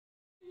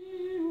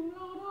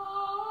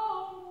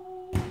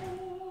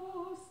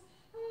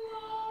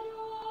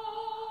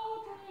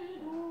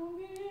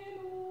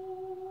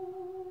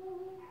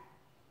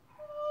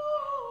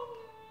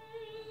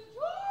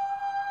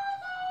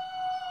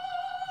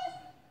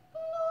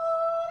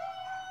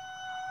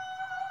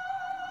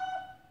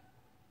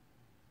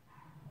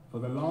For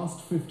the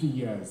last 50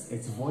 years,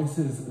 it's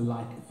voices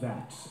like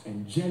that,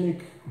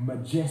 angelic,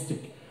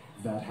 majestic,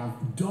 that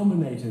have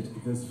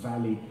dominated this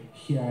valley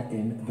here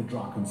in the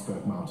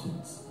Drakensberg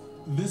Mountains.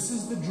 This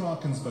is the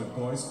Drakensberg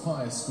Boys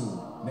Choir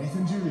School.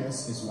 Nathan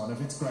Julius is one of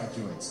its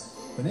graduates.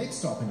 The next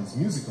stop in his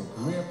musical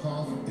career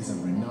path is a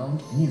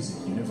renowned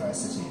music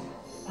university.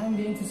 I'm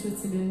going to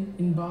Switzerland,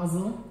 in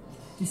Basel,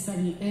 to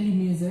study early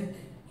music.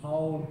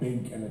 How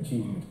big an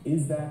achievement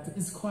is that?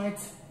 It's quite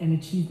an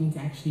achievement,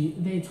 actually.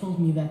 They told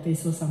me that they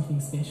saw something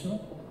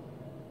special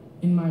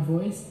in my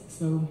voice,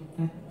 so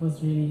that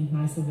was really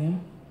nice of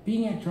them.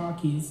 Being at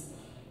Drakies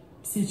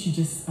sets you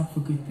just up for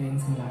good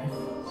things in life.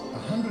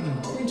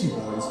 120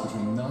 boys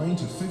between 9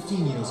 to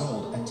 15 years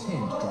old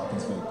attend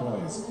Drakensberg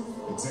Boys.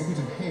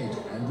 Executive head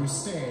Andrew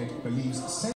Stead believes